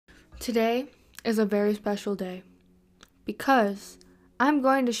Today is a very special day because I'm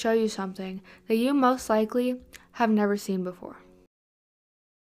going to show you something that you most likely have never seen before.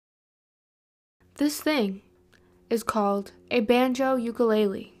 This thing is called a banjo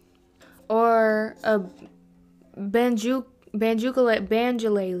ukulele or a banjolele,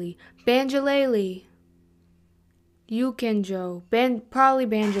 probably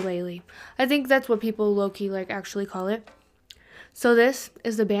banjolele. I think that's what people low-key actually call it. So this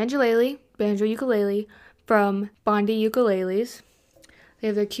is the banjo ukulele from Bondi Ukuleles. They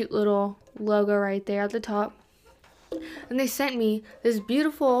have their cute little logo right there at the top. And they sent me this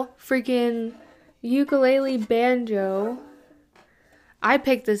beautiful freaking ukulele banjo. I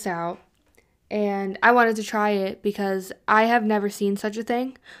picked this out and I wanted to try it because I have never seen such a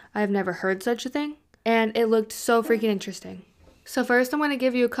thing. I have never heard such a thing. And it looked so freaking interesting. So first I'm going to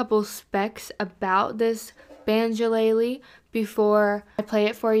give you a couple specs about this banjolele before I play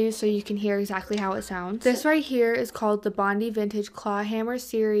it for you so you can hear exactly how it sounds. This right here is called the Bondi Vintage Clawhammer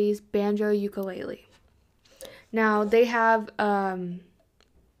Series Banjo Ukulele. Now they have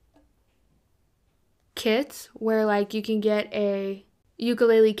kits where you can get a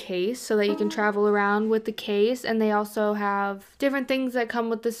ukulele case so that you can travel around with the case, and they also have different things that come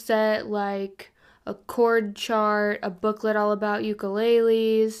with the set like a chord chart, a booklet all about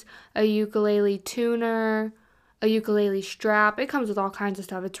ukuleles, a ukulele tuner, a ukulele strap. It comes with all kinds of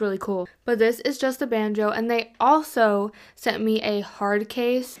stuff. It's really cool. But this is just a banjo, and they also sent me a hard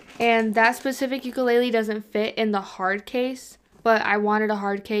case, and that specific ukulele doesn't fit in the hard case, but I wanted a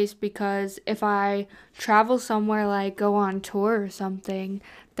hard case because if I travel somewhere, like go on tour or something,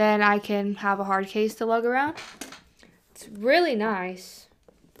 then I can have a hard case to lug around. It's really nice.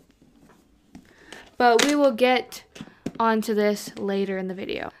 But we will get onto this later in the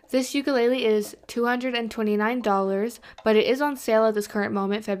video. This ukulele is $229, but it is on sale at this current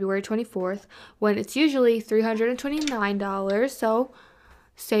moment, February 24th, when it's usually $329, so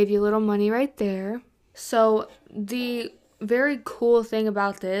save you a little money right there. So the very cool thing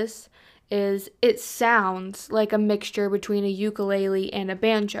about this is it sounds like a mixture between a ukulele and a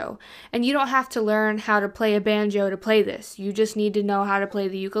banjo. And you don't have to learn how to play a banjo to play this. You just need to know how to play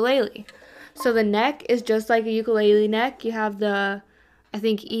the ukulele. So the neck is just like a ukulele neck. You have the, I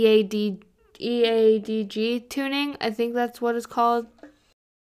think, EADG tuning. I think that's what it's called.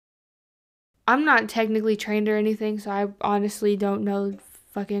 I'm not technically trained or anything, so I honestly don't know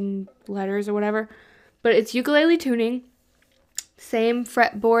fucking letters or whatever. But it's ukulele tuning. Same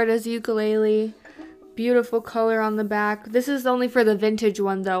fretboard as ukulele. Beautiful color on the back. This is only for the vintage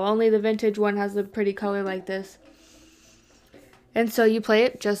one, though. Only the vintage one has a pretty color like this. And so you play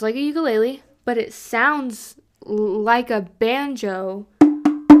it just like a ukulele, but it sounds like a banjo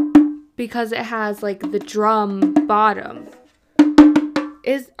because it has the drum bottom.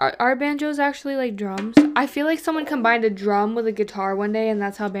 Are banjos actually like drums? I feel like someone combined a drum with a guitar one day and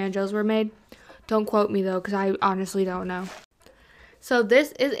that's how banjos were made. Don't quote me though, because I honestly don't know. So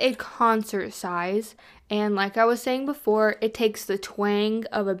this is a concert size, and like I was saying before, it takes the twang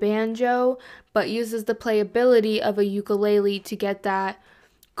of a banjo, but uses the playability of a ukulele to get that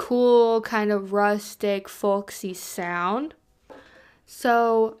cool kind of rustic, folksy sound.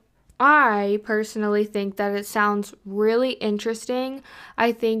 So I personally think that it sounds really interesting.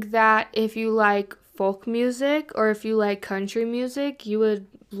 I think that if you like folk music or if you like country music, you would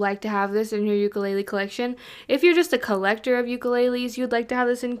like to have this in your ukulele collection. If you're just a collector of ukuleles, you'd like to have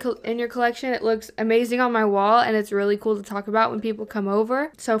this in your collection. It looks amazing on my wall, and it's really cool to talk about when people come over.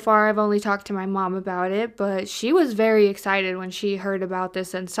 So far, I've only talked to my mom about it, but she was very excited when she heard about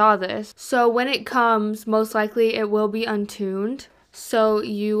this and saw this. So when it comes, most likely it will be untuned. So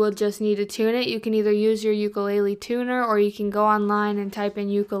you will just need to tune it. You can either use your ukulele tuner or you can go online and type in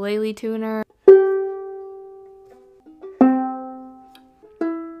ukulele tuner.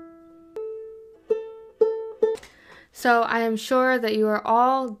 So I am sure that you are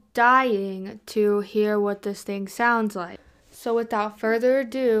all dying to hear what this thing sounds like. So without further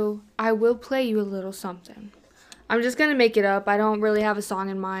ado, I will play you a little something. I'm just going to make it up. I don't really have a song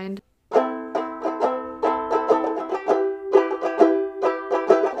in mind.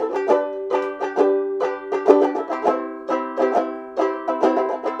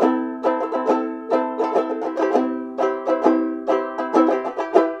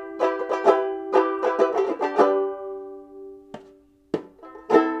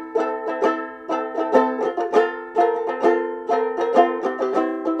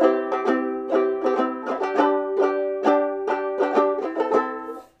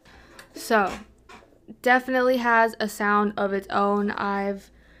 So, definitely has a sound of its own.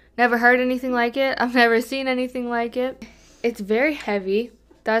 I've never heard anything like it. I've never seen anything like it. It's very heavy.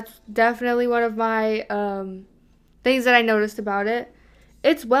 That's definitely one of my things that I noticed about it.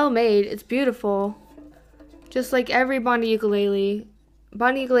 It's well made. It's beautiful. Just like every Bondi ukulele.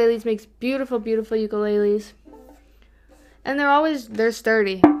 Bondi Ukuleles makes beautiful, beautiful ukuleles. And they're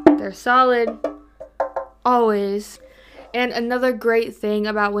sturdy. They're solid. Always. And another great thing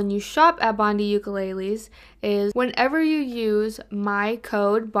about when you shop at Bondi Ukuleles is whenever you use my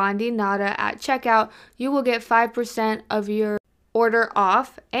code BondiNadda at checkout, you will get 5% of your order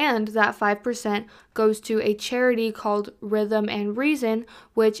off, and that 5% goes to a charity called Rhythm and Reason,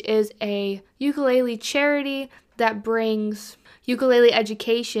 which is a ukulele charity that brings ukulele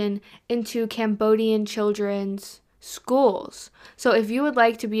education into Cambodian children's schools. So if you would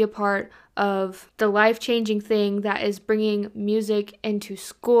like to be a part of the life-changing thing that is bringing music into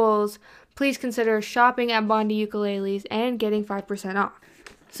schools, please consider shopping at Bondi Ukuleles and getting 5% off.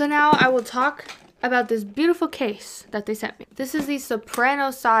 So now I will talk about this beautiful case that they sent me. This is the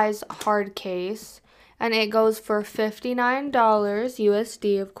soprano size hard case, and it goes for $59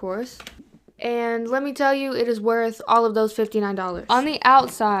 USD, of course. And let me tell you, it is worth all of those $59. On the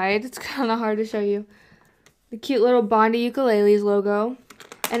outside, it's kind of hard to show you, the cute little Bondi Ukuleles logo.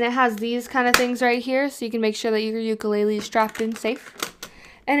 And it has these kind of things right here, so you can make sure that your ukulele is strapped in safe.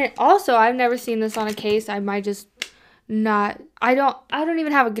 And it also, I've never seen this on a case. I might just not, I don't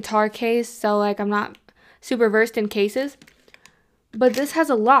even have a guitar case, so like I'm not super versed in cases. But this has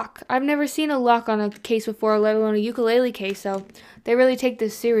a lock. I've never seen a lock on a case before, let alone a ukulele case, so they really take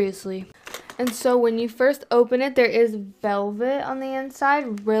this seriously. And so when you first open it, there is velvet on the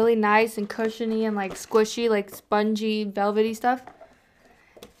inside, really nice and cushiony and like squishy, like spongy, velvety stuff.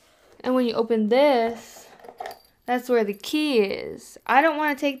 And when you open this, that's where the key is. I don't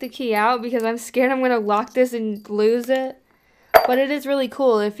want to take the key out because I'm scared I'm going to lock this and lose it. But it is really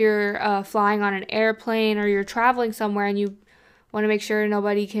cool if you're flying on an airplane or you're traveling somewhere and you want to make sure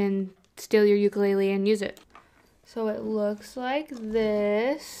nobody can steal your ukulele and use it. So it looks like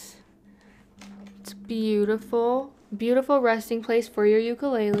this. It's beautiful. Beautiful resting place for your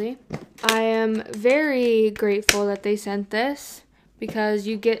ukulele. I am very grateful that they sent this, because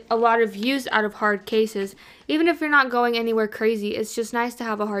you get a lot of use out of hard cases. Even if you're not going anywhere crazy, it's just nice to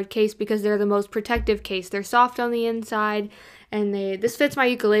have a hard case because they're the most protective case. They're soft on the inside, and this fits my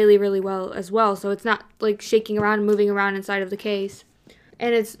ukulele really well as well, so it's not like shaking around and moving around inside of the case.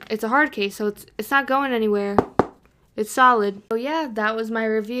 And it's a hard case, so it's not going anywhere. It's solid. So yeah, that was my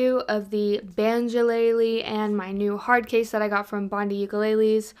review of the Banjolele and my new hard case that I got from Bondi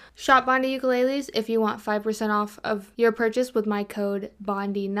Ukuleles. Shop Bondi Ukuleles if you want 5% off of your purchase with my code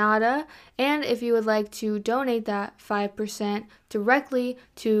BondiNadda. And if you would like to donate that 5% directly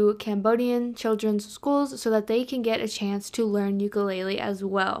to Cambodian children's schools so that they can get a chance to learn ukulele as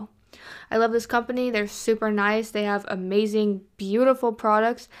well. I love this company. They're super nice. They have amazing, beautiful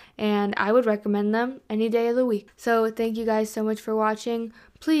products, and I would recommend them any day of the week. So thank you guys so much for watching.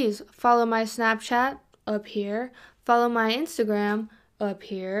 Please follow my Snapchat up here. Follow my Instagram up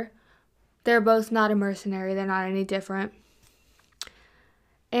here. They're both Nadda Mercenary. They're not any different.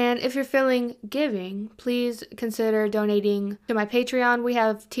 And if you're feeling giving, please consider donating to my Patreon. We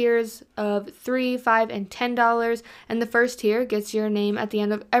have tiers of $3, $5, and $10, and the first tier gets your name at the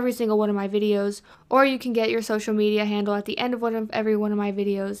end of every single one of my videos, or you can get your social media handle at the end of every one of my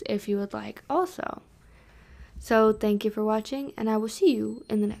videos if you would like also. So thank you for watching, and I will see you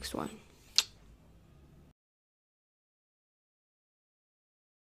in the next one.